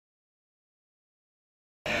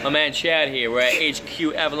My man Chad here. We're at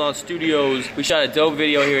HQ Avalon Studios. We shot a dope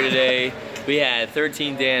video here today. We had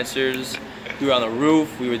 13 dancers. We were on the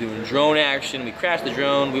roof. We were doing drone action. We crashed the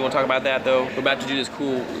drone. We won't talk about that though. We're about to do this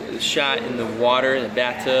cool shot in the water, in the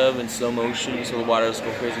bathtub, in slow motion, so the water is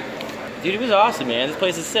go crazy. Dude, it was awesome, man. This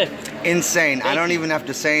place is sick. Insane. I don't even have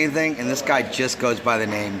to say anything, and this guy just goes by the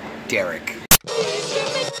name Derek.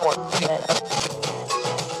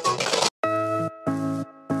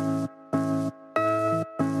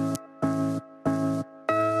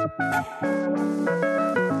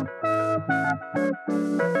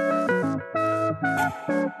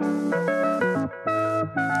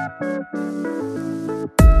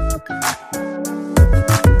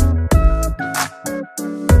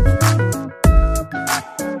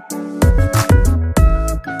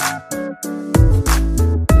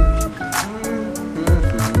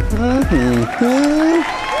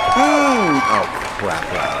 Oh crap!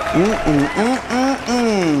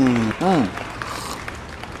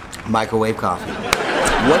 Microwave coffee.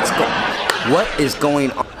 What is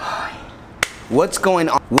going on? What's going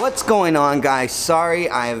on, guys? Sorry,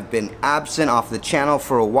 I have been absent off the channel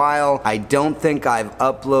for a while. I don't think I've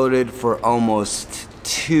uploaded for almost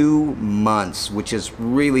 2 months, which is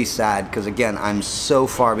really sad because again, I'm so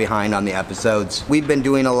far behind on the episodes. We've been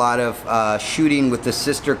doing a lot of shooting with the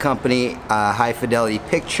sister company, High Fidelity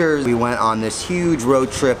Pictures. We went on this huge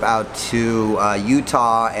road trip out to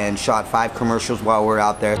Utah and shot 5 commercials while we're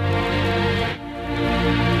out there.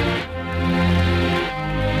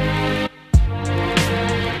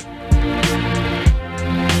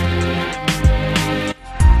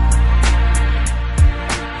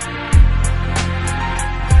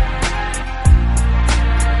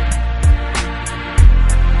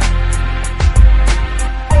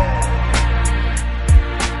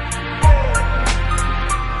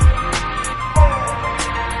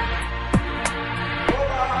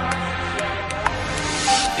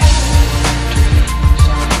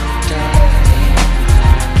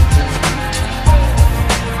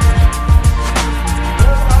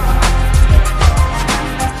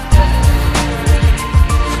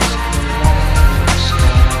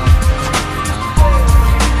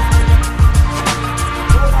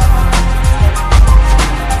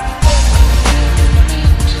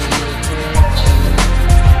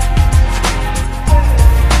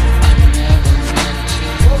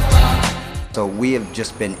 So we have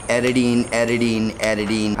just been editing.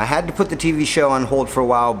 I had to put the TV show on hold for a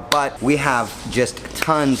while, but we have just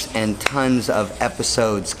tons and tons of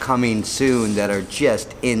episodes coming soon that are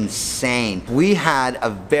just insane. We had a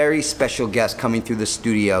very special guest coming through the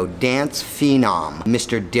studio, dance phenom,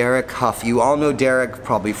 Mr. Derek Hough. You all know Derek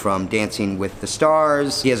probably from Dancing with the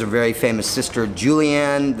Stars. He has a very famous sister,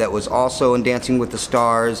 Julianne, that was also in Dancing with the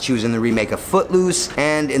Stars. She was in the remake of Footloose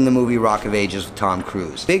and in the movie Rock of Ages with Tom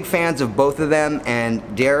Cruise. Big fans of both of them, and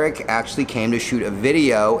Derek actually came to shoot a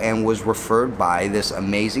video and was referred by this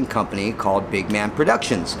amazing company called Big Man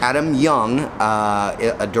Productions. Adam Young,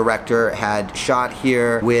 a director, had shot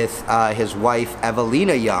here with his wife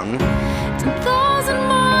Evelina Young. 10,000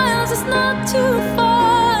 miles is not too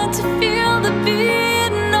far to feel the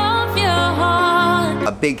beating of your heart.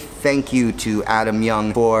 A big thank you to Adam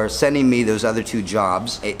Young for sending me those other 2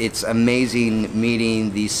 jobs. It's amazing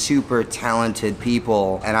meeting these super talented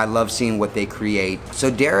people, and I love seeing what they create. So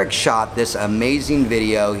Derek shot this amazing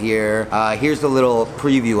video here. Here's the little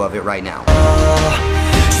preview of it right now.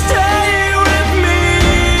 Stay with me,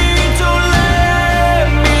 don't let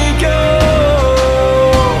me go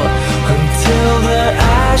until the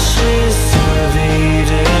ashes of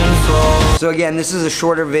Eden fall. So again, this is a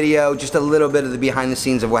shorter video, just a little bit of the behind the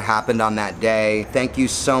scenes of what happened on that day. Thank you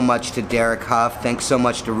so much to Derek Hough. Thanks so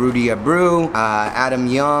much to Rudy Abreu, Adam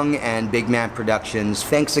Young, and Big Man Productions.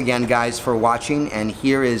 Thanks again, guys, for watching. And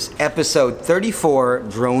here is episode 34,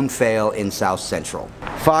 Drone Fail in South Central.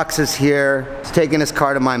 Fox is here. He's taking his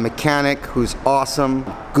car to my mechanic, who's awesome,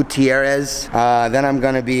 Gutierrez. Then I'm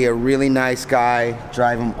gonna be a really nice guy,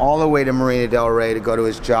 drive him all the way to Marina Del Rey to go to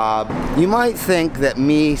his job. You might think that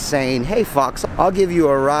me saying, hey Fox, I'll give you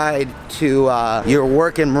a ride to your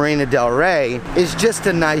work in Marina Del Rey is just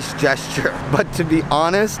a nice gesture. But to be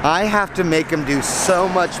honest, I have to make him do so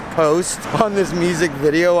much post on this music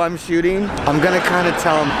video I'm shooting. I'm gonna kind of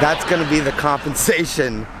tell him that's gonna be the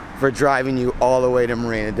compensation for driving you all the way to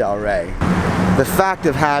Marina Del Rey. The fact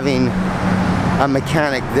of having a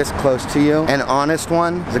mechanic this close to you, an honest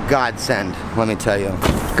one, is a godsend, let me tell you.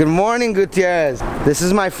 Good morning, Gutierrez. This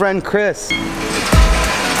is my friend Chris.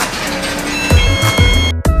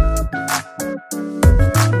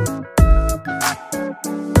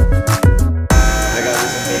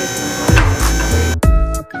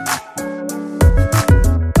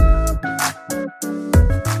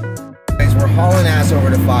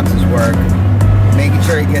 work, making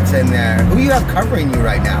sure he gets in there. Who do you have covering you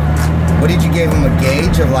right now? What did you give him a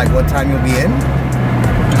gauge of like what time you'll be in?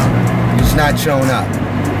 You're just not showing up.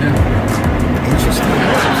 Yeah. Interesting.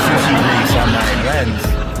 Sushi grease on my lens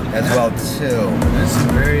as well too. This is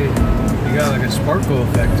very. You got like a sparkle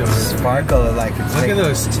effect over it. Sparkle, like it's Look like, at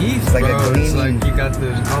those teeth, it's like bro. a gleaming. It's like you got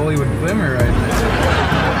the Hollywood glimmer right there.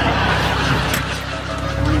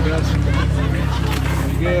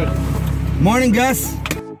 Good. Morning, Gus.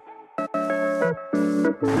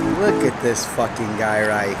 Look at this fucking guy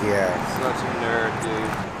right here. Such a nerd, dude.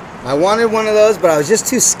 I wanted one of those, but I was just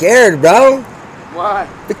too scared, bro. Why?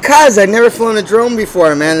 Because I'd never flown a drone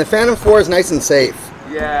before, man. The Phantom 4 is nice and safe.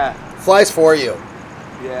 Yeah. Flies for you.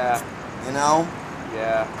 Yeah. You know?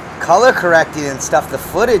 Yeah. Color correcting and stuff, the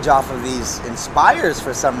footage off of these inspires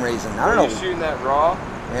for some reason. I don't know. Are you shooting that raw?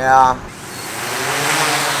 Yeah.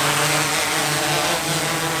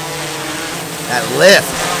 That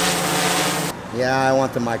lift. Yeah, I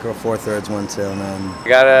want the micro 4/3 one too, man. I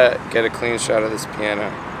gotta get a clean shot of this piano.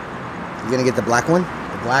 You gonna get the black one?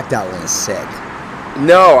 The blacked out one is sick.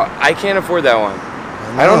 No, I can't afford that one.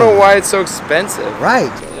 I don't know why it's so expensive. Right.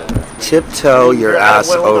 Tiptoe your ass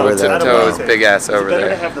over there. Tiptoe his big ass over Better to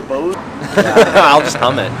there. have the bows. I'll just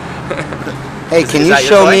hum it. Hey, can Is you that your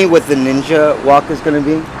show toy? me what the ninja walk is gonna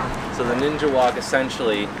be? So the ninja walk,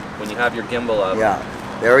 essentially, when you have your gimbal up. Yeah.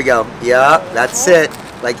 There we go. Yeah, that's it.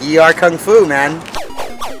 Like ER Kung Fu, man.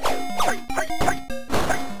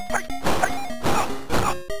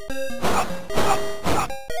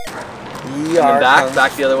 And then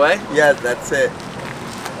back the other way. Yeah, that's it.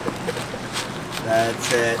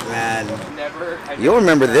 That's it, man. You'll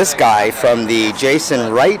remember this guy from the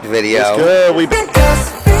Jason Wright video. Good. We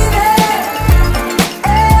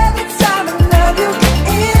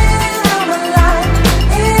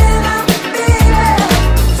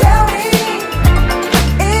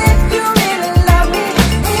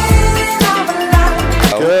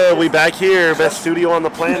We back here, best studio on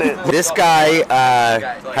the planet. This guy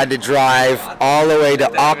had to drive all the way to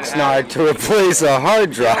Oxnard to replace a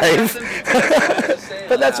hard drive.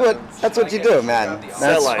 But that's what you do, man.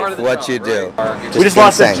 That's life. what you do. We just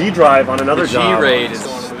lost a insane. G drive on another job. G-Raid is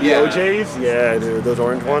one of The OJs? Yeah, dude, those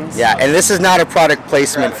orange ones. Yeah, and this is not a product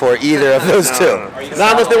placement for either of those two.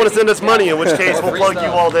 Not unless they want to send us money, in which case we'll plug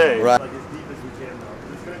you all day. Right. I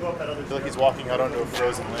feel like he's walking out onto a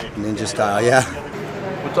frozen lake. Ninja style, yeah.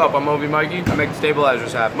 What's up? I'm Moby Mikey. I make the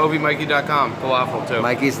stabilizers happen. MobyMikey.com. Falafel too.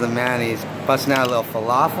 Mikey's the man. He's busting out a little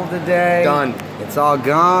falafel today. Done. It's all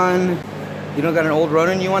gone. You don't got an old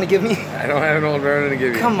Ronin you want to give me? I don't have an old Ronin to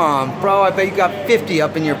give you. Come on, bro. I bet you got 50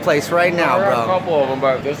 up in your place right now, I got a bro. couple of them,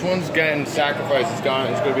 but this one's getting sacrificed. It's gone.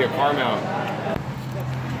 It's going to be a car mount.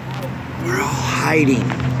 We're all hiding.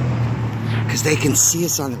 Because they can see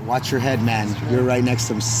us on it. Watch your head, man. You're right next to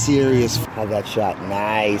some serious... Have that shot.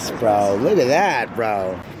 Nice, bro. Look at that,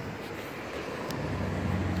 bro.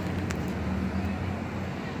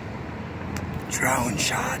 Drone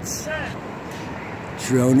shots.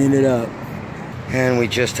 Droning it up. And we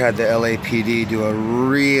just had the LAPD do a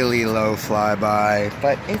really low flyby,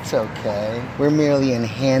 but it's okay. We're merely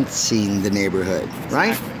enhancing the neighborhood,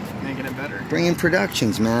 right? Making it better. Bringing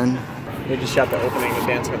productions, man. We just shot the opening of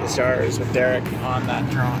Dancing with the Stars with Derek on that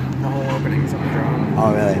drone. The whole opening's on the drone.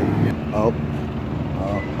 Oh, really? Oh.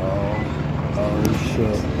 Oh,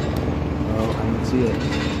 shit. Oh, I don't see it.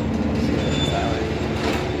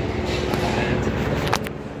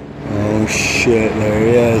 Oh, shit. There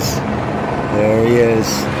he is. There he is.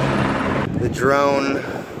 The drone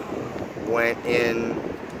went in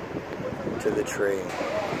to the tree.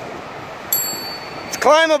 It's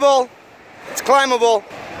climbable. It's climbable.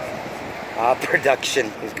 Production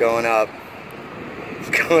is going up. It's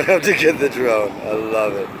going up to get the drone. I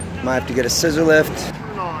love it. Might have to get a scissor lift.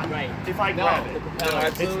 Right. If I grab it. No,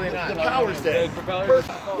 absolutely not. The power's dead.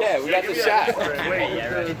 Yeah, we got the shot.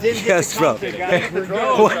 It didn't Yes, bro.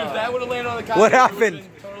 That would have landed on the cockpit. What happened?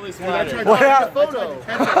 Totally splattered. What happened?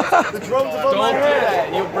 The drone's above my Don't do head.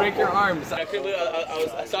 that. You'll break your arms. I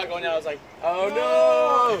saw it going down. I was like,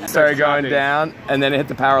 Oh no! Started going down, and then it hit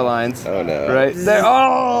the power lines. Oh no! Right there.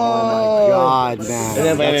 Oh my God, man.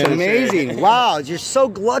 then landed That's in the tree. amazing. Wow, you're so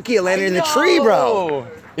lucky it landed in the tree, bro.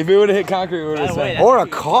 If it would have hit concrete, we would have said. Or a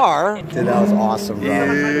car. Dude, that was awesome, bro.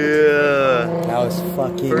 Yeah. That was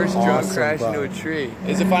fucking First drone awesome, crashed bro. into a tree.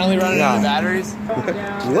 Is it finally running out of batteries?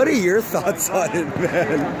 What are your thoughts on it,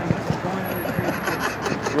 man?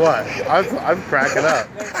 What? I'm cracking up.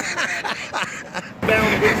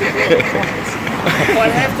 I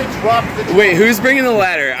have to drop the. Wait, who's bringing the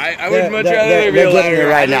ladder? I would much rather there be they're a getting ladder.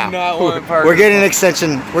 it right I now. do not want part We're of getting an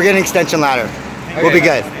extension. We're getting an extension ladder. We'll be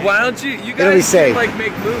good. Why don't you It'll be guys safe. like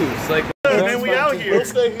make moves? Like, Man, we out here.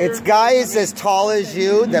 It's guys as tall as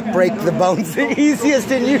you that break the bones the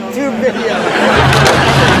easiest in YouTube videos.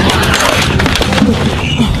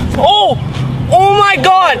 Oh my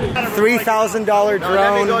God! $3,000 drone.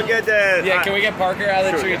 Let me go get the. yeah, can we get Parker out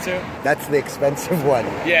of the tree too? That's the expensive one.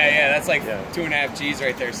 Yeah, that's like 2.5 G's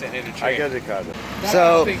right there sitting in a tree. I got the cover.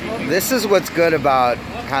 So this is what's good about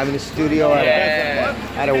having a studio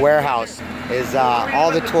at a warehouse is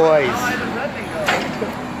all the toys.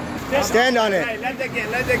 Stand on it. Let that get.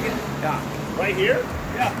 Right here?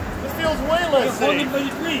 Yeah. This feels way less safe.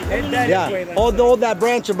 Yeah. Hold that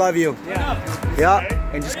branch above you. Yeah.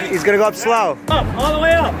 And just he's gonna go up slow. Up, all the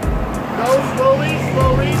way up. Go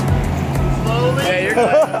slowly. Yeah, you're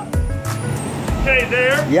good. Okay,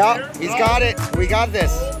 there. Yep. He's got it. We got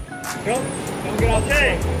this.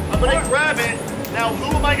 Okay, I'm gonna grab it. Now,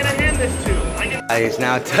 who am I gonna hand this to? He's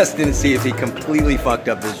now testing to see if he completely fucked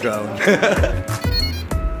up his drone.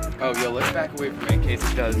 Oh, yo, let's back away from it in case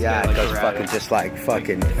it does. Yeah, it goes fucking just like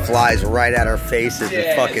fucking flies right at our faces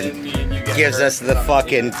and fucking gives us the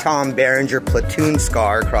fucking Tom Berenger platoon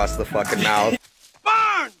scar across the fucking mouth.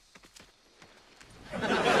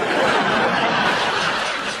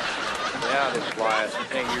 Yeah, this flies.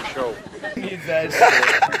 Hang your show. Needs that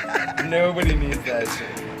shit. Nobody needs that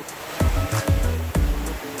shit.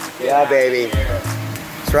 Yeah, baby.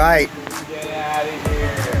 That's right. Get out of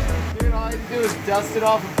here. Dude, all I had to do is dust it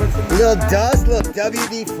off and put some. Little dust, little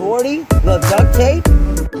WD-40, little duct tape.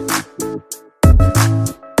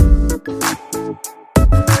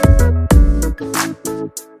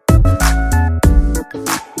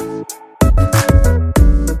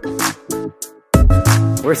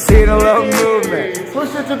 We're seeing a little movement.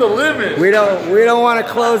 Push it to the limit. We don't want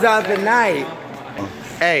to close out the night.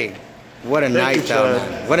 Hey, what a night, though.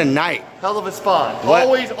 What a night. Hell of a spot.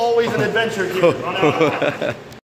 What? Always an adventure here.